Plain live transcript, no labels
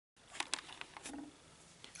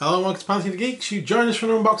Hello and welcome to Potg the Geeks. You join us for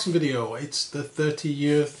an unboxing video. It's the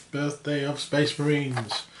 30th birthday of Space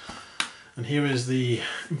Marines. And here is the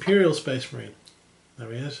Imperial Space Marine.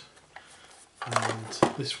 There he is.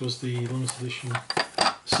 And this was the limited edition,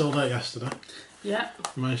 sold out yesterday. Yeah.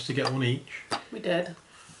 We managed to get one each. We did.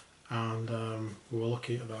 And we were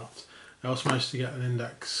lucky at that. I also managed to get an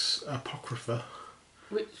Index Apocrypha.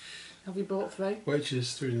 Which have you bought through? Which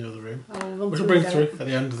is through in the other room. Which we'll bring through at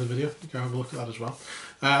the end of the video. You can have a look at that as well.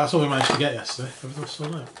 That's all we managed to get yesterday. Everything was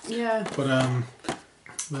sold out. Yeah. But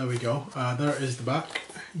there we go. There is the back,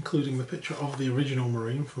 including the picture of the original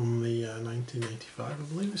Marine from the 1985, I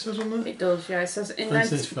believe it says on there. It does, yeah. It says in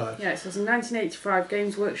 1985. Yeah, it says in 1985,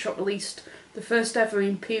 Games Workshop released the first ever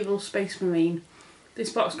Imperial Space Marine.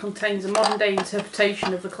 This box contains a modern day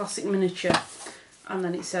interpretation of the classic miniature, and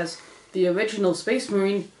then it says the original Space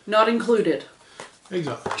Marine not included.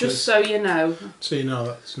 Exactly. Just so you know. So you know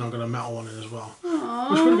that's not got a metal one in as well.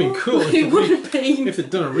 Aww, which would have been cool if it would have been. If they'd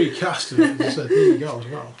done a recast of it and said, here you go as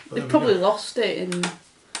well. They've probably lost it in...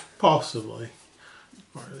 Possibly.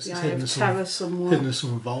 Right, this is hidden in some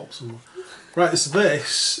vault somewhere. Right, so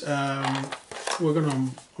this, I'm going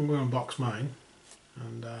to unbox mine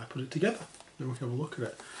and put it together. Then we can have a look at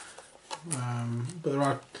it.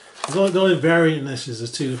 But the only variant in this is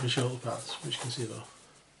there's two different shoulder pads, which you can see though.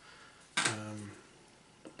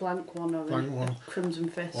 Blank one or a crimson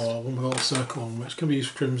fist. Or one with a little circle on, which can be used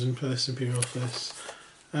for crimson fist, imperial fist.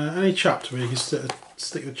 Any chapped where you can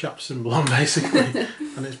stick the chapped symbol on basically,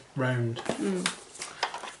 and it's round.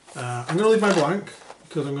 I'm going to leave my blank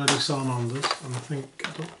because I'm going to do salamanders, and I'm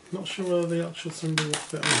not sure whether the actual symbol will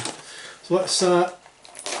fit on. So let's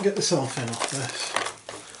get the cellophane off this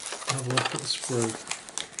and have a look at the sprue.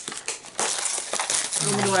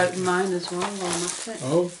 I'm going to open mine as well while I'm at it.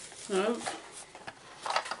 Oh. Oh.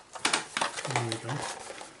 There we go.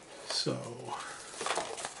 So,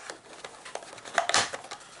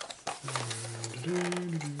 I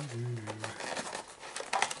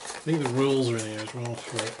think the rules are in here as well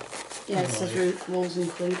for it. Yeah, it says rules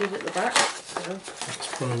included at the back. So. That's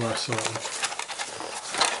probably where I saw them.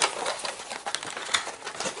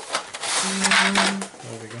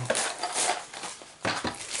 There we go.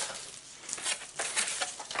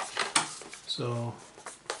 So,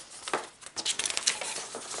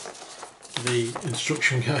 the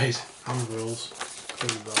instruction guide and rules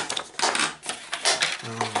include that,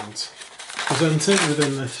 and presented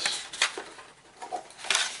within this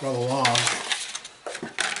rather large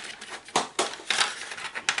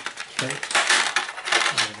space.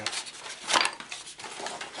 There we go.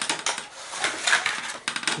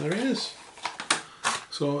 There it is.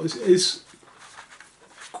 So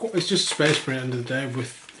it's just Space Marine at the end of the day with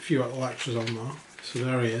a few little extras on there. So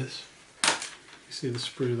there he is. You see the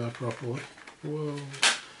sprue there properly. Whoa.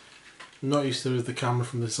 I'm not used to the camera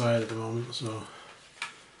from the side at the moment, so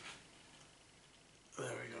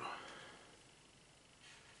there we go.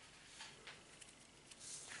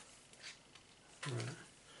 Right.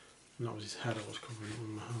 And that was his head I was covering with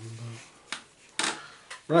my hand.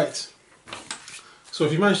 Right. So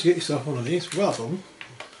if you managed to get yourself one of these, well done.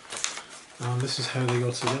 And this is how they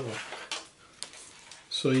go together.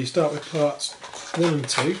 So you start with parts 1 and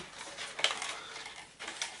 2.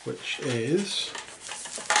 Which is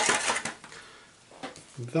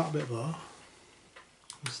that bit there,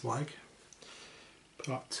 this leg.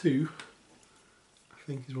 Part 2, I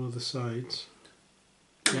think, is one of the sides.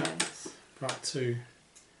 Yes. Yeah, part 2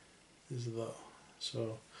 is that.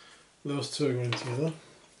 So those two are going together.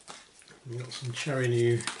 We've got some cherry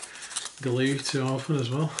new glue to open as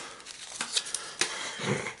well.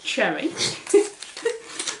 Cherry?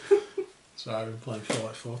 Sorry, I've been playing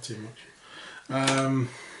Fallout 4 too much.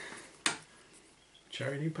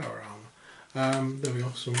 Cherry new power armor. There we go,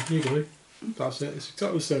 some new glue. That's it. It's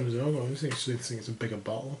exactly the same as the other one. I just think it's a bigger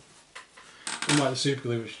bottle. Unlike the super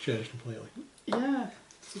glue, which changed completely. Yeah,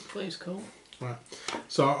 super glue's cool. Right.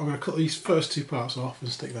 So I'm going to cut these first two parts off and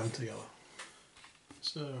stick them together.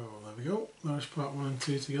 So there we go. There's part 1 and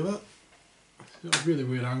 2 together. It's got a really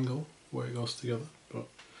weird angle where it goes together, but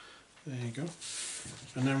there you go.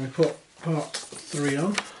 And then we put part 3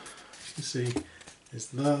 on. You can see is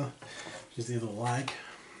there, which is the other leg,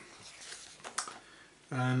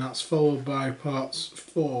 and that's followed by parts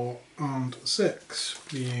 4 and 6,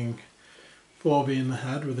 being 4 being the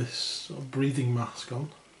head with this sort of breathing mask on,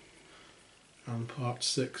 and part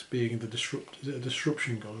 6 being the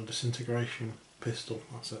disruption gun, a disintegration pistol.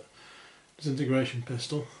 That's it, disintegration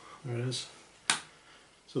pistol. There it is.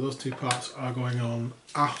 So those two parts are going on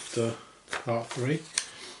after part 3.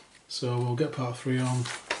 So we'll get part 3 on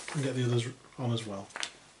and get the others on as well.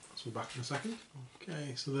 So back in a second.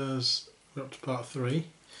 Okay, so there's we're up to part 3,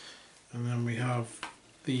 and then we have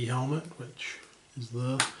the helmet, which is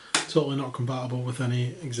there. Totally not compatible with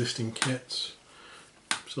any existing kits,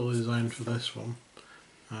 solely designed for this one.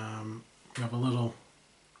 We have a little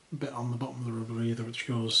bit on the bottom of the rubber breather which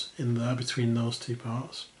goes in there between those two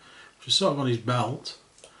parts, which is sort of on his belt,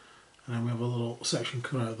 and then we have a little section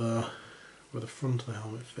cut out there where the front of the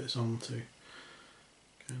helmet fits onto,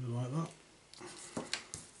 kind of like that.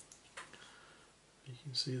 You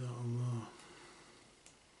can see that on there.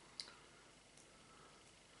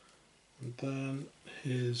 And then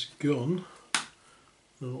his gun,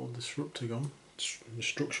 the little disruptor gun,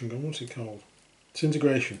 destruction gun, what's it called?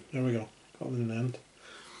 Disintegration, there we go, got it in the end.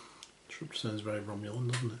 Disruptor sounds very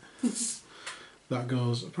Romulan, doesn't it? That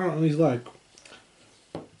goes apparently on his leg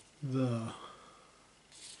there.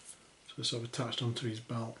 So it's sort of attached onto his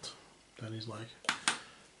belt, down his leg.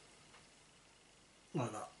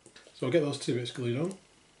 Like that. So I'll get those two bits glued on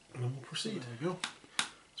and then we'll proceed. There we go.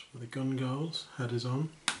 That's where the gun goes, head is on.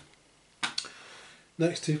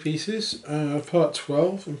 Next two pieces, part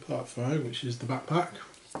 12 and part 5, which is the backpack.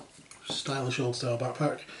 Stylish old style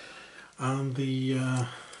backpack. And the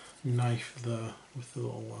knife there with the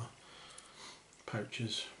little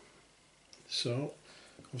pouches. So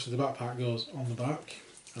obviously the backpack goes on the back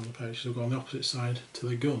and the pouches will go on the opposite side to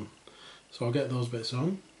the gun. So I'll get those bits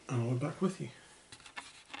on and I'll be back with you.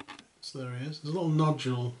 So there he is. There's a little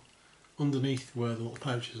nodule underneath where the little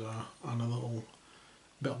pouches are and a little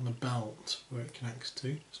bit on the belt where it connects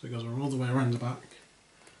to. So it goes all the way around the back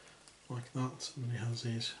like that, and he has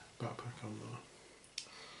his backpack on there.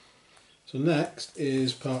 So next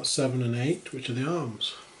is part 7 and 8, which are the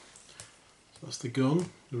arms. So that's the gun,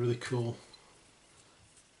 the really cool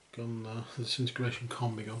gun there, the disintegration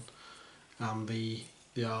combi gun, and the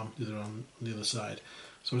arm the other on the other side.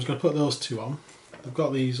 So I'm just going to put those two on. They've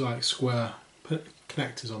got these like square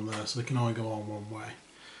connectors on there, so they can only go on one way.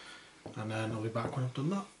 And then I'll be back when I've done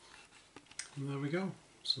that. And there we go.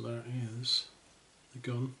 So there it is, the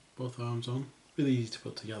gun, both arms on. Really easy to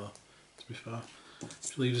put together, to be fair.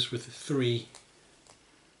 Which leaves us with 3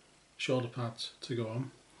 shoulder pads to go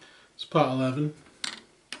on. So part 11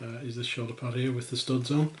 is this shoulder pad here with the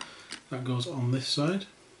studs on. That goes on this side.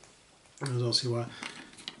 And there's also where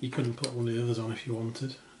you couldn't put one of the others on if you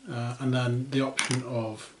wanted. And then the option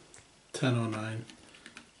of 10 or 9,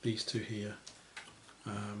 these two here,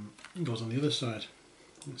 goes on the other side.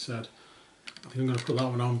 It said, I think I'm going to put that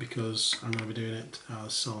one on because I'm going to be doing it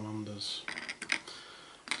as salamanders.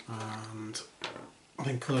 And I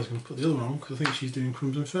think Claire's going to put the other one on because I think she's doing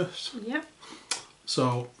Crimson first. Yep.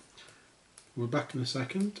 So we're back in a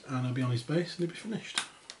second and I'll be on his base and he'll be finished.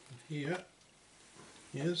 Here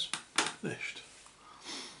he is, finished.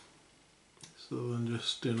 So then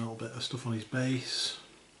just doing a little bit of stuff on his base,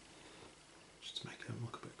 just to make him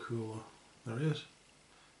look a bit cooler. There he is.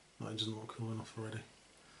 No, he doesn't look cool enough already.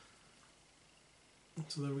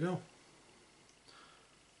 So there we go.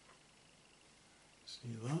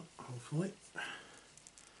 See that, hopefully.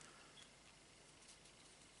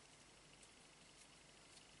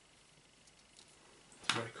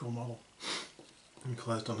 It's a very cool model. And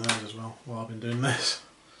Claire's done hers as well while I've been doing this.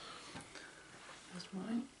 That's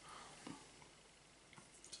right.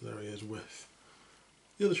 So there he is with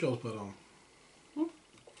the other shoulder pad on.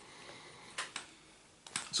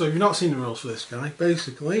 So if you've not seen the rules for this guy,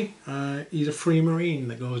 basically he's a free marine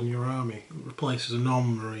that goes in your army. It replaces a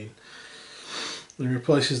non-marine. And he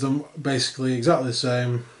replaces them basically exactly the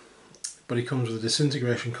same, but he comes with a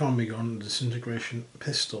disintegration combi gun and a disintegration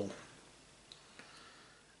pistol.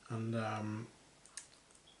 And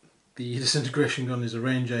the disintegration gun is a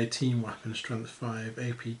range 18 weapon, strength 5,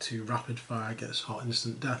 AP2, rapid fire, gets hot,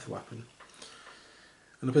 instant death weapon.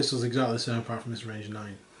 And the pistol is exactly the same apart from this range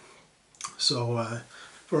 9. So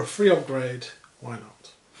for a free upgrade, why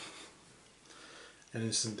not? An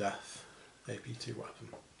instant death AP2 weapon.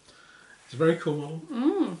 It's a very cool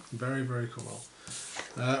model. Very, very cool model.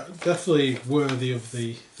 Definitely worthy of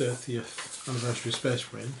the 30th anniversary of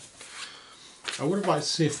Space Marine. I would have liked to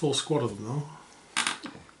see a full squad of them though.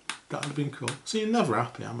 That would have been cool. So you're never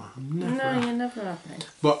happy, am I? I'm never happy. You're never happy.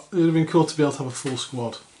 But it would have been cool to be able to have a full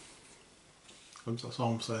squad. That's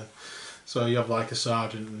all I'm saying. So you have like a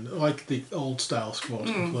sergeant, and like the old style squad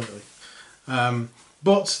completely.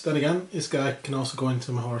 But then again, this guy can also go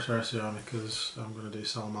into my Horus Heresy army because I'm going to do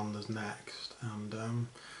salamanders next, and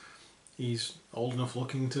he's old enough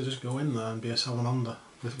looking to just go in there and be a salamander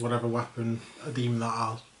with whatever weapon a demon that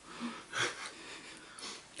has.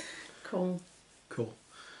 Cool. Cool.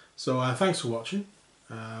 So thanks for watching.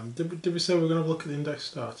 Did we say we were going to have a look at the index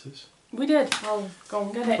starters? We did. I'll go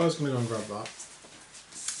and get it. I was going to go and grab that.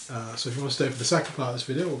 So if you want to stay for the second part of this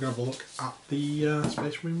video, we're going to have a look at the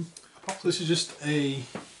Space Marine Apocalypse. This is just a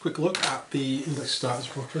quick look at the Index Astartes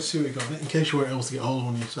Apocrypha, see what you got in it, in case you weren't able to get hold of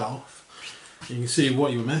one yourself. You can see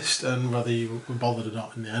what you missed and whether you were bothered or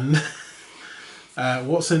not in the end.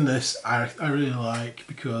 What's in this I really like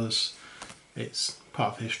because it's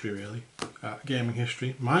part of history really, gaming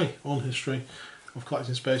history, my own history of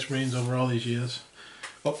collecting Space Marines over all these years.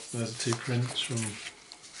 Oh, there's the two prints from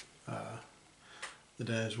the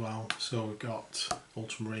day as well. So we've got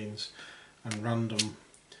Ultramarines and random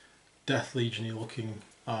Death Legion-y looking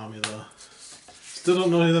army there. Still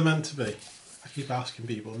don't know who they're meant to be. I keep asking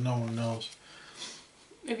people, no one knows.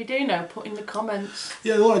 If you do know, put in the comments.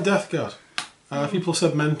 Yeah, they're like Death Guard. People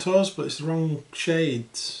said Mentors, but it's the wrong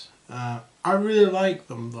shades. I really like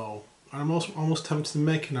them though. I'm almost tempted to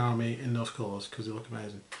make an army in those colours because they look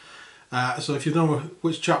amazing. So if you know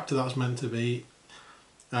which chapter that's meant to be,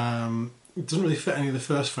 it doesn't really fit any of the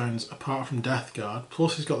first founds apart from Death Guard.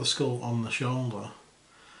 Plus he's got the skull on the shoulder.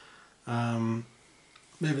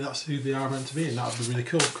 Maybe that's who they are meant to be, and that would be really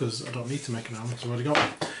cool because I don't need to make an army because I've already got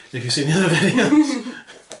one. If you've seen the other videos.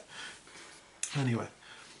 Anyway,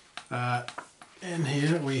 in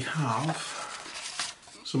here we have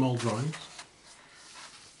some old drawings,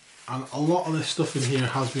 and a lot of this stuff in here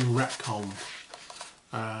has been retconned.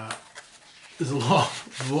 There's a lot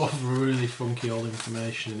of really funky old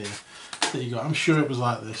information in here that you got. I'm sure it was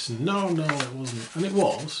like this, and no it wasn't, and it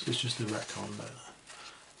was, it's just a retcon bit there.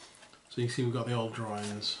 So you can see we've got the old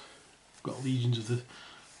drawings, we've got legions of the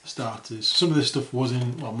Astartes. Some of this stuff was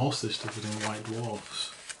in, well, most of this stuff was in White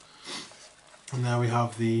Dwarfs. And there we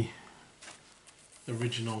have the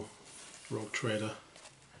original Rogue Trader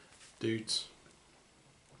dudes.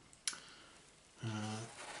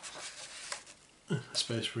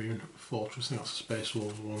 Space Marine Fortress, I think that's a Space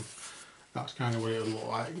Wolves one. That's kind of what it would look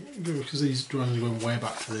like, because these drawings are going way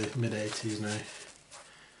back to the mid-80s now.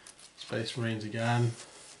 Space Marines again,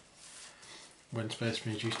 when Space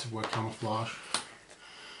Marines used to wear camouflage.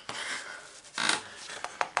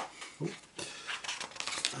 Oh.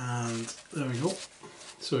 And there we go.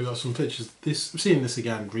 So we got some pictures. This, I'm seeing this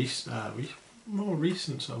again, more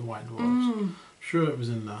recent sort of White Dwarfs. Sure it was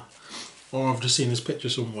in there, or I've just seen this picture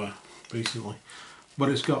somewhere recently. But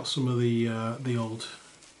it's got some of the old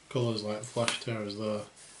colours like Flash Terrors there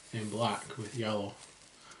in black with yellow.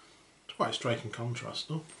 It's quite a striking contrast,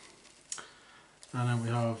 though. And then we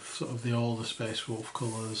have sort of the older Space Wolf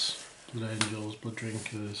colours, Blood Angels, Blood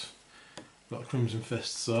Drinkers. We've got the Crimson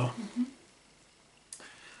Fists there.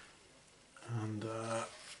 And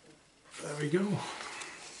there we go.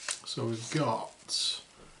 So we've got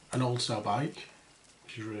an old style bike,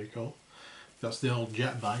 which is really cool. That's the old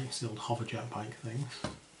jet bikes, the old hover jet bike things.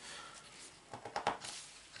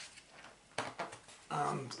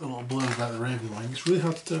 And a little blurb about the Raven Wing. It's really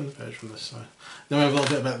hard to turn the page from this side. Then we have a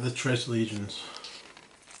little bit about the Trace Legions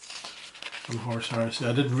and Horus Heresy.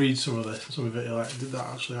 I did read some of this, some of it, like, did that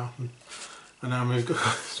actually happen? And then we've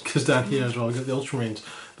got, because down here as well, we've got the Ultramarines,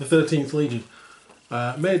 the 13th Legion,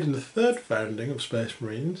 made in the third founding of Space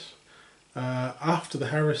Marines, after the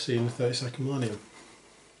Heresy in the 32nd millennium.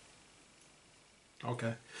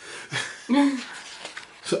 Okay.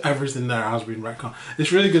 So everything there has been retconned.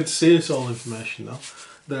 It's really good to see this all information though.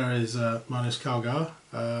 There is Manus Calgar.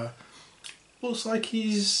 Looks like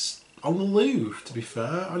he's on the loo, to be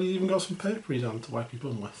fair, and he's even got some paper he's on to wipe his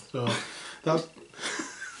bum with. So that's...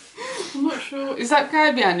 I'm not sure. Is that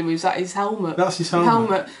guy behind him, or is that his helmet? That's his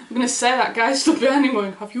helmet. I'm going to say that guy stood behind him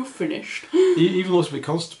going, have you finished? He even looks a bit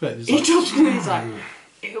constipated. He's like,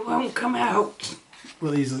 it won't come out.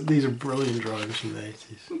 Well, these are brilliant drawings from the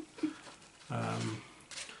 80s.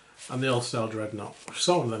 And the old style Dreadnought. I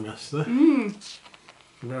saw one of them yesterday.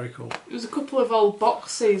 Very cool. There was a couple of old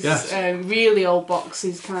boxes, yes. Really old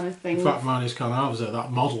boxes kind of thing. In fact, Marnie's Carnarvon was there,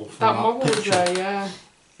 that model from that model picture. Was there, yeah.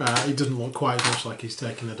 He doesn't look quite as much like he's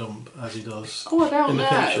taking a dump as he does I don't in the know.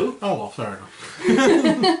 picture. Oh well, fair enough.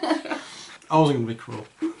 I wasn't going to be cruel.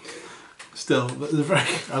 Still, they're very...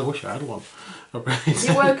 I wish I had one.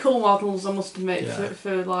 They were cool models, I must admit, yeah.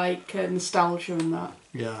 for like nostalgia and that.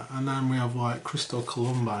 Yeah, and then we have like Christo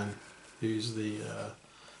Columbine, who's the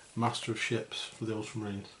master of ships for the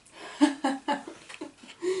Ultramarines.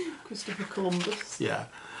 Christopher Columbus. Yeah.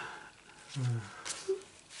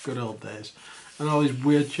 Good old days. And all these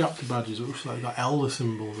weird chapter badges that looks like they've got Elder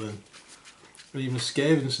symbols in. And even a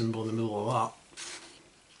Skaven symbol in the middle of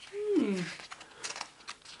that.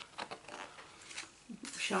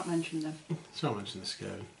 Shan't mention them. Shan't mention the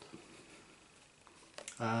Skaven.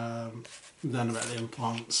 Then about the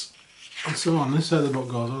implants. And so on. This side of the book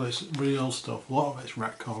goes on, it's real stuff. A lot of it's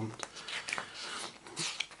retconned.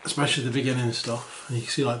 especially the beginning stuff. And you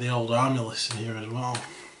can see like the old army lists in here as well.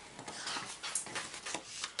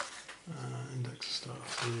 Index of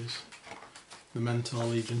Astartes, the Mentor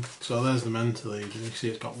Legion. So there's the Mentor Legion. You see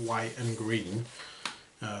it's got white and green,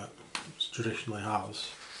 which it traditionally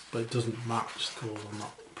has, but it doesn't match the colours on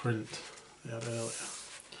that print they had earlier.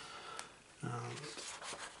 And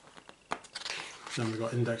then we've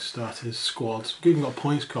got Index Astartes squads. We've even got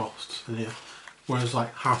points costs in here, whereas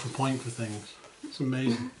like half a point for things. It's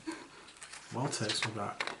amazing. Well takes me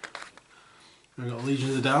back. Then we've got Legion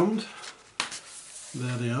of the Damned.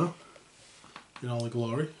 There they are, in all the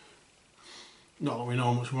glory. Not that we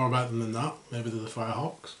know much more about them than that. Maybe they're the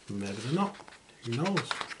Firehawks, maybe they're not. Who knows?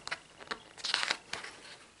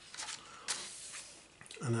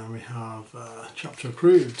 And then we have chapter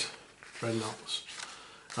approved dreadnoughts.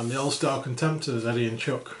 And the All-Star Contemptors, Eddie and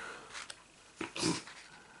Chuck.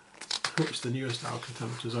 Which the newer style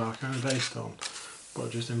Contemptors are kind of based on,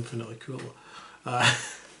 but just infinitely cooler. But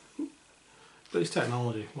it's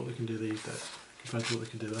technology, what they can do these days, compared to what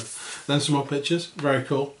they could do then. Then some more pictures, very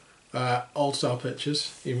cool. Old style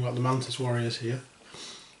pictures, even got the Mantis Warriors here.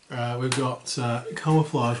 We've got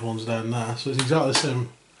camouflage ones down there, so it's exactly the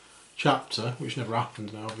same chapter, which never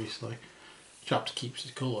happens now obviously. Chapter keeps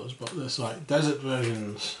its colours, but there's like desert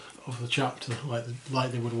versions of the chapter, like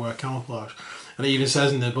they would wear camouflage. And it even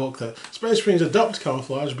says in the book that Space Marines adopt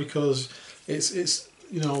camouflage because it's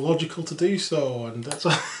you know logical to do so, and that's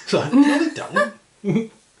it's like no they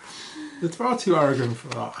don't. They're far too arrogant for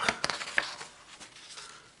that.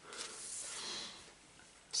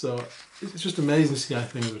 So it's just amazing to see how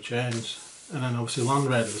things have changed. And then obviously Land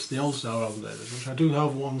Raiders, the old style Land Raiders, which I do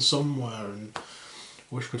have one somewhere and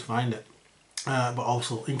wish I could find it. But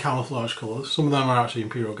also in camouflage colours. Some of them are actually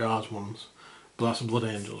Imperial Guards ones, but that's a Blood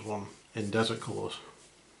Angels one in desert colours.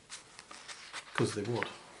 Because they would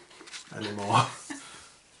anymore.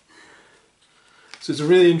 So it's a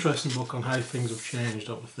really interesting book on how things have changed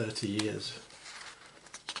over 30 years.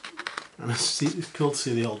 And it's cool to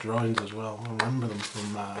see the old drawings as well. I remember them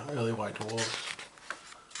from early White Dwarfs.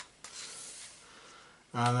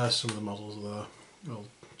 And there's some of the models there. The old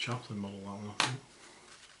Chaplain model, that one I think.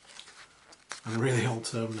 And a really old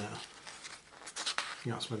Terminator. I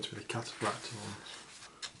think that's meant to be the Cataphractii ones.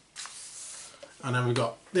 And then we've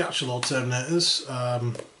got the actual old Terminators,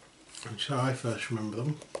 which I first remember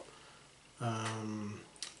them.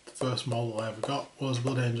 The first model I ever got was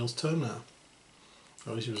Blood Angels Terminator.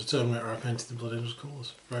 Obviously it was a Terminator I painted in Blood Angels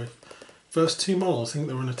colours. Very first two models, I think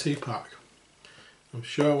they were in a 2-pack. I'm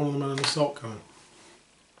sure one of them had an assault cannon.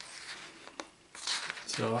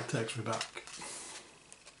 So that takes me back.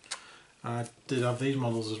 I did have these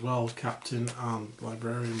models as well, Captain and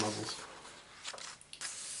Librarian models.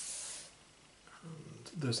 And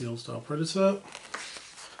there's the old style Predator.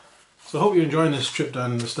 So I hope you're enjoying this trip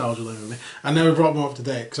down nostalgia lane with me. I never brought them up to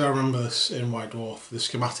date because I remember this in White Dwarf, the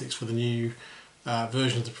schematics for the new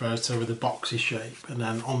version of the Predator with the boxy shape, and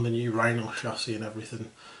then on the new Rhino chassis and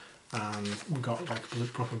everything. And we got like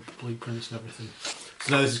proper blueprints and everything.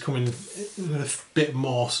 So now this is coming with a bit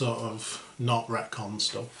more sort of not retcon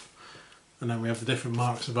stuff. And then we have the different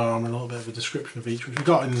marks of armour and a little bit of a description of each, which we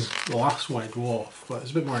got in the last White Dwarf, but it's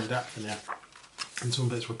a bit more in depth in here. And some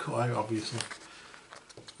bits were cut out obviously.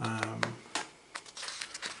 But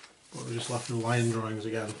we just left the line drawings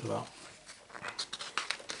again for that.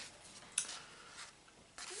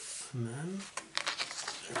 And then,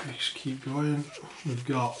 if we just keep going, we've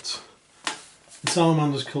got the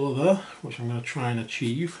Salamander's colour there, which I'm going to try and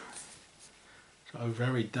achieve. Got a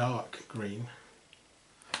very dark green,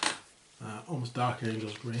 almost Dark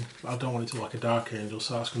Angel's green, but I don't want it to look like a Dark Angel,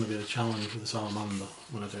 so that's going to be a challenge for the Salamander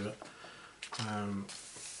when I do it.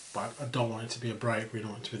 But I don't want it to be a bright green, I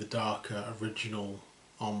want it to be the darker, original,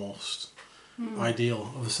 almost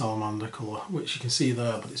ideal of the Salamander colour, which you can see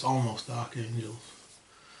there, but it's almost Dark Angels.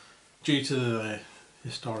 Due to the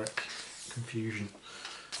historic confusion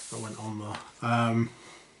that went on there.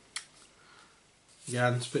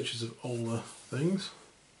 Again, it's pictures of older things.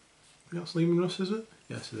 I think that's Lehman Russ, is it?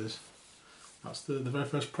 Yes, it is. That's the very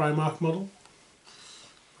first Primarch model,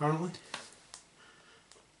 apparently.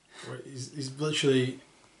 He's literally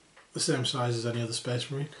the same size as any other Space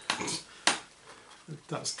Marine.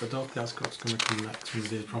 That's the dog that's going to come next when we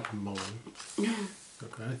do proper modelling.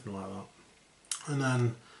 Okay, anything like that. And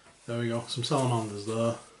then there we go, some salamanders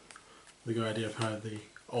there. The good idea of how the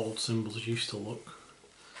old symbols used to look.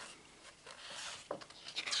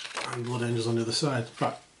 And Blood Angels on the other side. In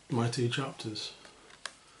fact, my 2 chapters.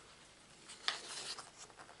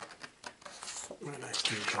 Right next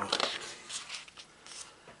to each other.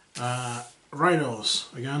 rhinos.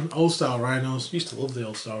 Again, old style rhinos. Used to love the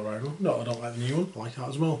old style rhino. No, I don't like the new one. I like that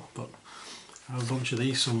as well. But I have a bunch of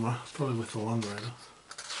these somewhere, probably with the Land Raider.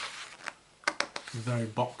 Very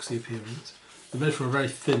boxy appearance. They're made from a very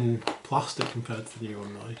thin plastic compared to the new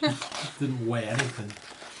one though. It didn't weigh anything.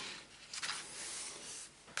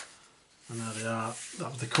 And there they are.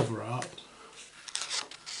 That was the cover art.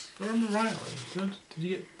 If I remember rightly, did you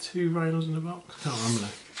get 2 rhinos in the box? I can't remember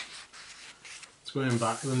now. It's going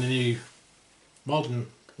back, and then the new modern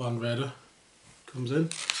Land Raider comes in.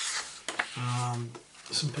 And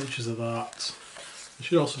some pictures of that. There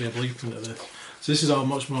should also be a blueprint of this. So this is all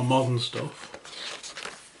much more modern stuff,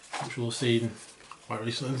 which we'll have seen quite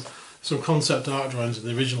recently. Some concept art drawings of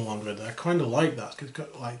the original Land Raider. I kind of like that because it's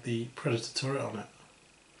got like the Predator turret on it.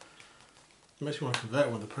 It makes me want to convert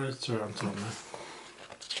one with the Predator turret on top there.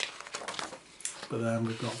 But then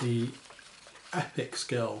we've got the epic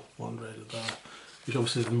scale Land Raider there, which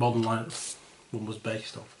obviously the modern line one was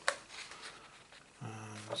based on.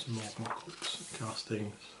 Some more mock-ups,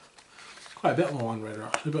 castings. Quite a bit on the Land Raider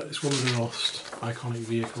actually, but it's one of the most iconic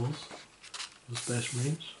vehicles of the Space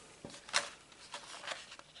Marines.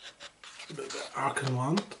 A bit of Arkan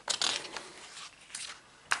Land.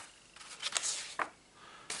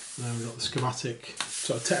 And then we've got the schematic,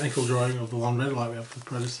 sort of technical drawing of the Land Raider like we have for the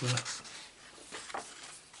Predator.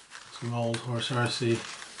 Some old Horus Heresy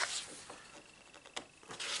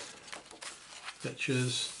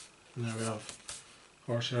pictures. And there we have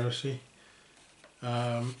Horus Heresy.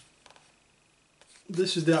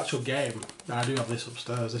 This is the actual game. I do have this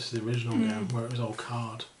upstairs. This is the original game where it was all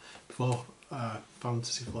card before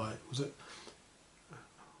Fantasy Flight, was it?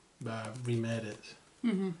 Remade it.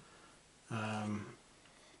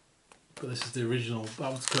 But this is the original.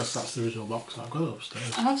 That's the original box. I've got it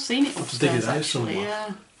upstairs. I have seen it upstairs actually.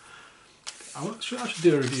 Yeah. I should actually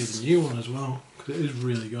do a review of the new one as well because it is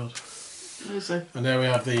really good. Is it? And there we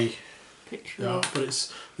have the picture. Yeah, but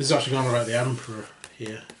this is actually going about the Emperor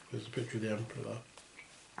here. There's a picture of the Emperor there.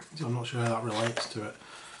 So I'm not sure how that relates to it.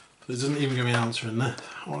 But it doesn't even give me an answer in this.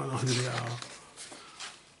 I want to know who they are.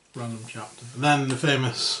 Random chapter. And then the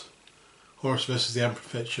famous Horus versus the Emperor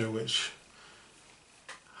picture, which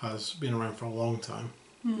has been around for a long time.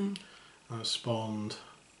 And it spawned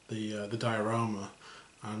the diorama.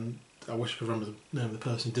 And I wish I could remember the name of the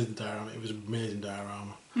person who did the diorama. It was an amazing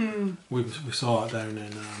diorama. We saw that down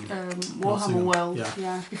in Warhammer World.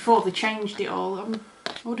 Yeah. Before they changed it all. I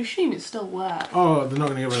would assume it's still there. Oh, they're not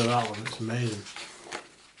going to get rid of that one. It's amazing.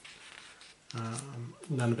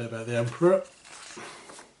 And then a bit about the Emperor.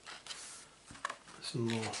 Some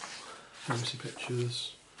more fantasy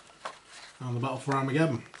pictures. And the Battle for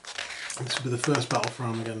Armageddon. This will be the first Battle for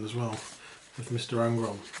Armageddon as well, with Mr.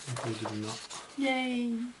 Angron included in that.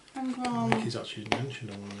 Yay, Angron. I think he's actually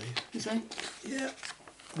mentioned on one of these. Is he? Yeah,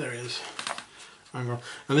 there he is. Angron.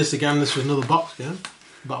 And this was another box game,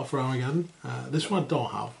 Battle for Armageddon. This one I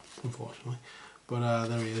don't have, unfortunately. But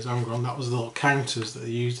there he is, Angron. That was the little counters that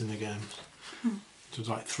they used in the games. It was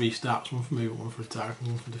like 3 stats, one for movement, one for attack, and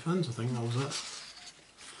one for defence, I think that was it.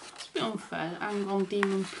 It's a bit unfair, Angron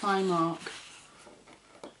Demon Primarch.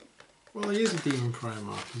 Well, he is a Demon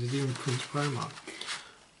Primarch, he's a Demon Prince Primarch,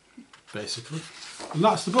 basically. And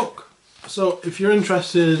that's the book. So, if you're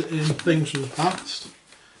interested in things from the past,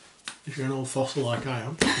 if you're an old fossil like I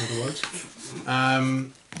am, in other words,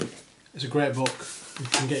 it's a great book. You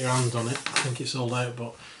can get your hands on it. I think it's sold out,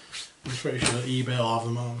 but I'm pretty sure that eBay will have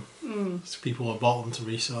them on. So people have bought them to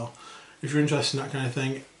resell. If you're interested in that kind of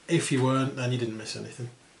thing, if you weren't, then you didn't miss anything.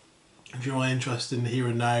 If you're only interested in the here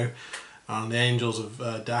and now and the Angels of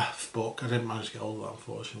Death book, I didn't manage to get hold of that,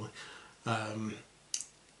 unfortunately. I'm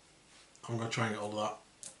going to try and get hold of that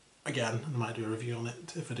again, and I might do a review on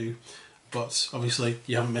it if I do. But obviously,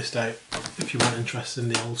 you haven't missed out if you weren't interested in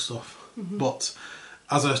the old stuff. But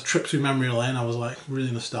as I tripped through memory lane, I was like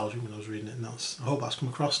really nostalgic when I was reading it, and I hope that's come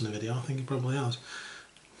across in the video. I think it probably has.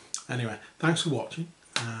 Anyway, thanks for watching,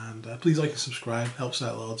 and please like and subscribe, helps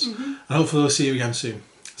out loads, and hopefully we'll see you again soon.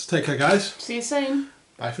 So take care, guys. See you soon.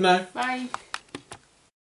 Bye for now. Bye.